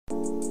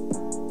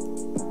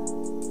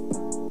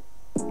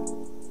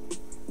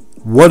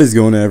What is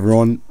going on,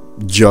 everyone?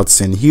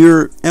 Judson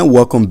here, and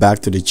welcome back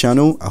to the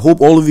channel. I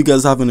hope all of you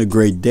guys are having a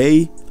great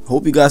day. I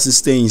hope you guys are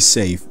staying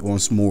safe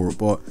once more.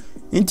 But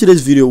in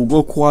today's video, we've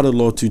got quite a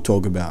lot to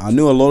talk about. I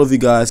know a lot of you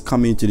guys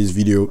coming into this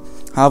video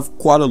have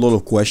quite a lot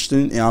of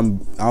questions, and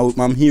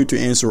I'm here to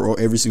answer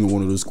every single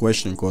one of those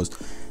questions, because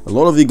a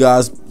lot of you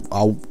guys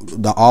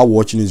that are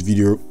watching this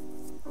video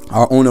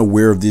are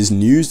unaware of this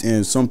news,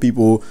 and some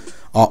people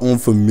are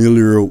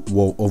unfamiliar of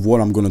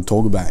what I'm going to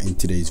talk about in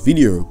today's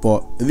video.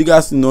 But if you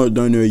guys don't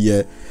know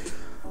yet,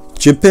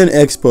 Japan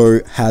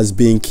Expo has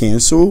been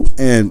canceled,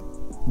 and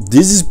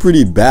this is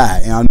pretty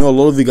bad. And I know a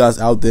lot of you guys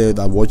out there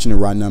that are watching it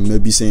right now may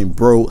be saying,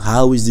 bro,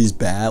 how is this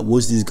bad?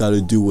 What's this got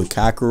to do with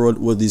Kakarot?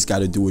 What this got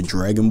to do with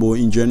Dragon Ball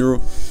in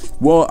general?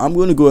 Well, I'm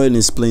going to go ahead and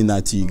explain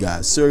that to you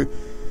guys. So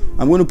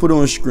I'm going to put it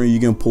on screen.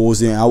 You can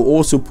pause it. I'll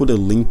also put a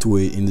link to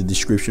it in the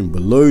description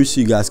below, so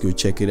you guys go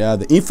check it out.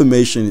 The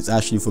information is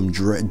actually from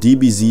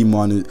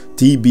db-z.com.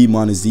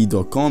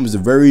 It's a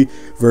very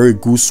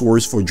good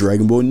source for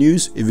Dragon Ball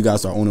news, if you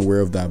guys are unaware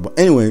of that. But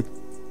anyway,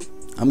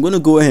 I'm going to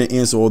go ahead and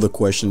answer all the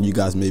questions you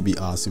guys may be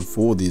asking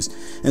for this.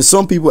 And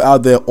some people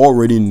out there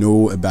already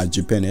know about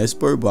Japan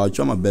Expo, but I'll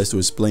try my best to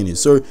explain it.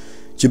 So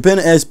Japan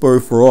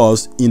Expo for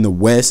us in the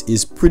West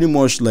is pretty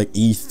much like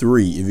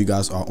E3, if you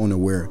guys are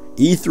unaware.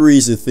 E3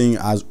 is the thing,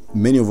 as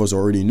many of us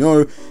already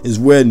know, is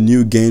where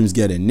new games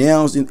get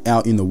announced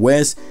out in the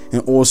West,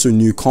 and also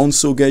new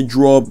console get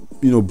dropped,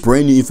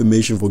 brand new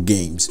information for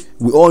games.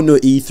 We all know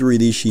E3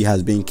 this year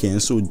has been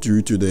cancelled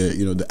due to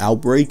the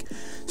outbreak.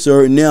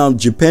 So now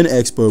Japan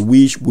Expo,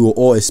 which we were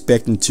all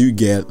expecting to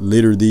get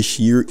later this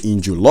year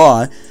in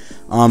July,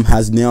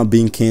 has now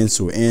been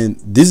cancelled, and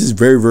this is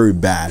very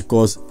bad,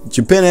 because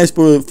Japan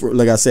Expo,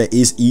 like I said,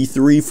 is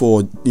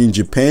E3 in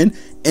Japan,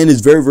 and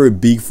it's very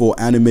big for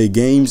anime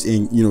games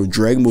and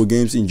Dragon Ball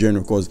games in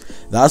general, because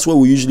that's where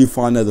we usually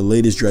find out the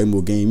latest Dragon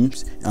Ball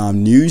games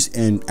news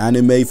and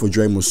anime for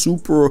Dragon Ball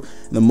Super,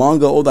 the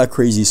manga, all that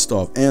crazy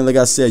stuff. And like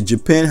I said,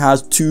 Japan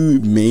has two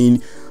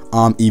main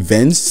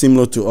events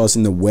similar to us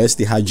in the West.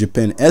 They had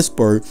Japan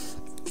Expo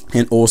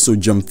and also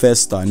Jump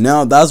Festa.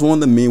 Now that's one of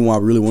the main ones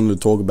I really wanted to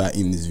talk about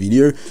in this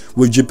video.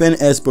 With Japan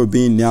Expo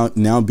being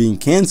now being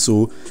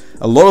cancelled,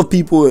 a lot of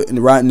people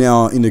right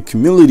now in the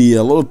community,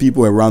 a lot of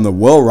people around the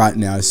world right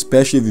now,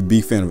 especially if you're a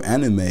big fan of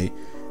anime,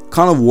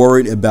 kind of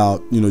worried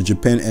about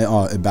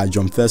about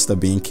Jump Festa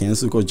being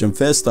cancelled, because Jump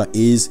Festa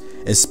is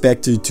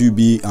expected to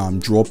be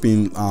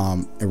dropping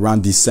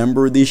around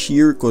December this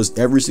year, because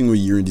every single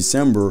year in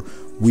December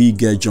we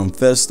get Jump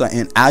Festa.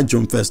 And at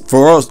Jump Festa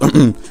for us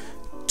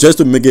just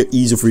to make it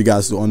easier for you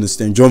guys to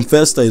understand, Jump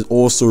Festa is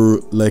also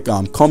like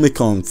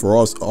Comic-Con for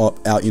us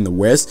out in the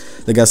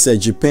West. Like I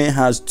said, Japan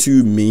has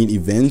two main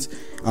events,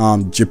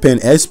 Japan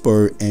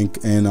Expo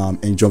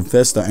and Jump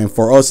Festa, and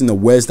for us in the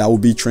West that will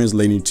be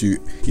translating to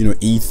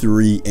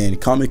E3 and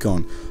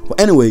Comic-Con.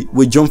 But anyway,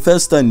 with Jump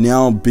Festa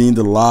now being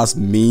the last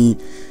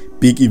main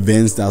big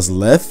events that's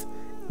left,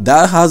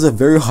 that has a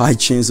very high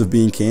chance of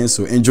being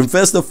cancelled. And Jump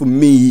Festa, for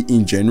me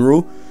in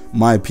general,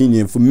 my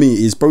opinion, for me,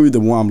 is probably the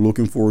one I'm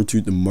looking forward to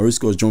the most,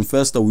 because Jump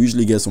Festa we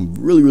usually get some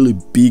really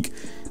big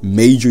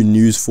major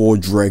news for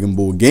Dragon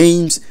Ball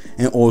games,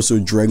 and also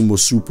Dragon Ball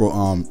Super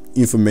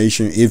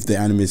information if the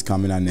anime is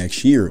coming out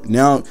next year.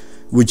 Now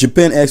with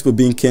Japan Expo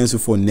being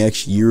cancelled for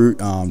next year,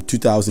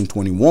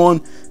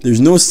 2021, there's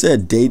no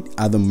set date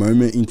at the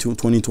moment into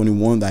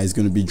 2021 that is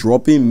going to be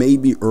dropping.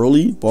 Maybe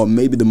early, but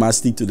maybe they might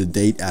stick to the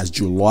date as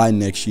July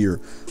next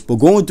year. But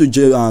going to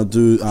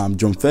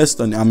Jump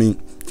Festa,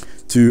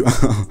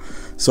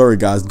 sorry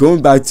guys,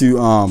 going back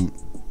to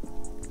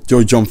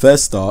Jump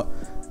Festa,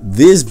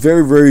 this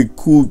very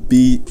could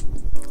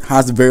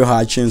has a very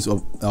high chance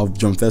of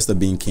Jump Festa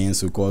being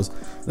cancelled, because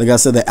like I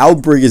said, the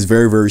outbreak is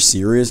very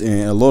serious,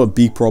 and a lot of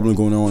big problems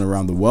going on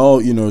around the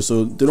world,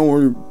 so they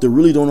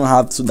really don't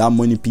have that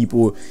many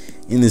people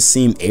in the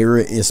same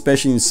area,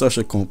 especially in such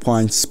a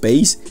confined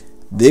space.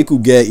 They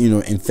could get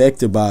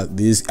infected by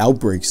this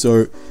outbreak.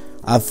 So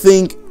I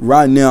think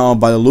right now,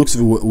 by the looks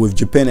of it, with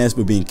Japan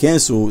Expo being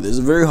cancelled, there's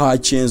a very high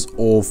chance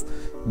of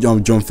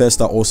Jump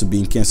Festa also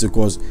being cancelled,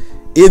 because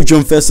if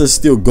Jump Festa is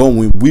still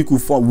going, we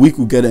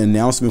could get an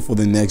announcement for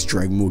the next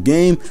Dragon Ball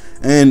game.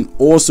 And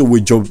also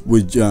with Japan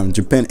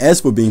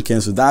Expo being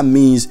cancelled, that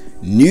means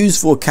news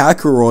for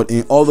Kakarot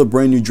and all the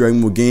brand new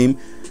Dragon Ball game,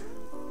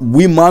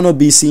 we might not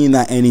be seeing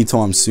that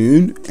anytime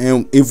soon.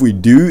 And if we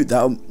do,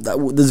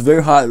 there's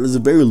a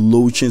very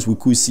low chance we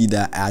could see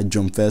that at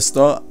Jump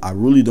Festa. I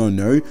really don't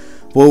know.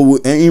 But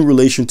in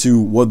relation to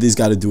what this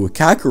got to do with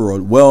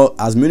Kakarot, well,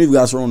 as many of you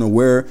guys are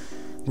unaware,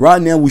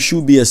 right now we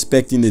should be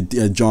expecting the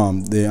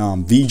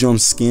V-Jump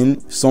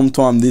skin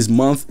sometime this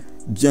month.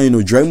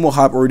 Dragon Ball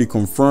Hype already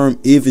confirmed,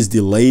 if it's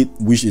delayed,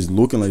 which is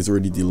looking like it's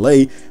already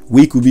delayed,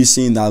 we could be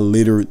seeing that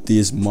later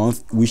this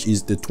month, which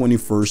is the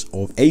 21st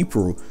of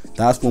April.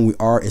 That's when we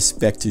are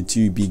expected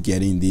to be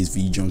getting this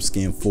V-Jump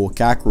skin for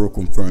Kakarot,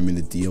 confirming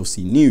the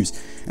DLC news.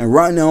 And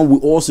right now we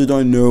also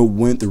don't know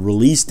when the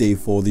release date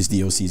for this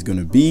DLC is going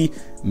to be.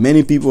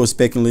 Many people are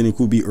speculating it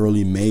could be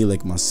early May,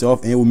 like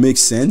myself, and it would make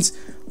sense.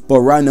 But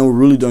right now we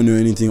really don't know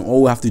anything.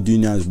 All we have to do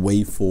now is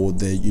wait for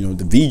the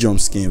the V-Jump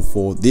scan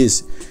for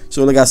this.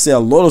 So like I said, a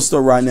lot of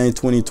stuff right now in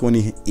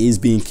 2020 is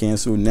being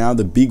canceled. Now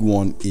the big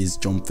one is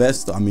Jump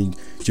Fest. I mean,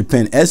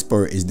 Japan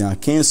Expo is now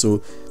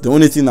canceled. The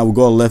only thing that we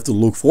got left to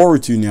look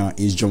forward to now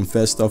is Jump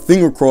Fest stuff.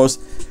 Finger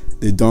crossed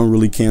they don't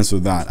really cancel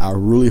that. I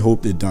really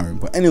hope they don't.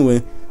 But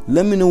anyway,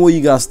 let me know what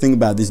you guys think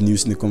about this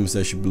news in the comment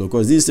section below,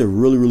 because this is a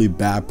really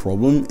bad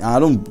problem.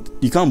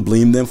 You can't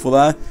blame them for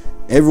that.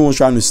 Everyone's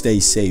trying to stay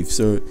safe,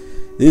 so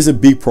this is a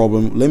big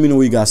problem. Let me know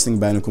what you guys think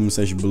about it in the comment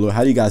section below.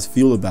 How do you guys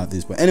feel about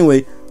this? But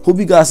anyway, hope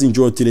you guys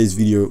enjoyed today's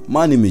video.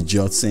 My name is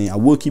Jot saying I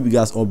will keep you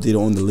guys updated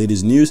on the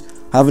latest news.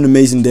 Have an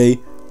amazing day.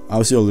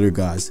 I'll see you later,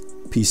 guys.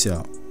 Peace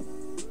out.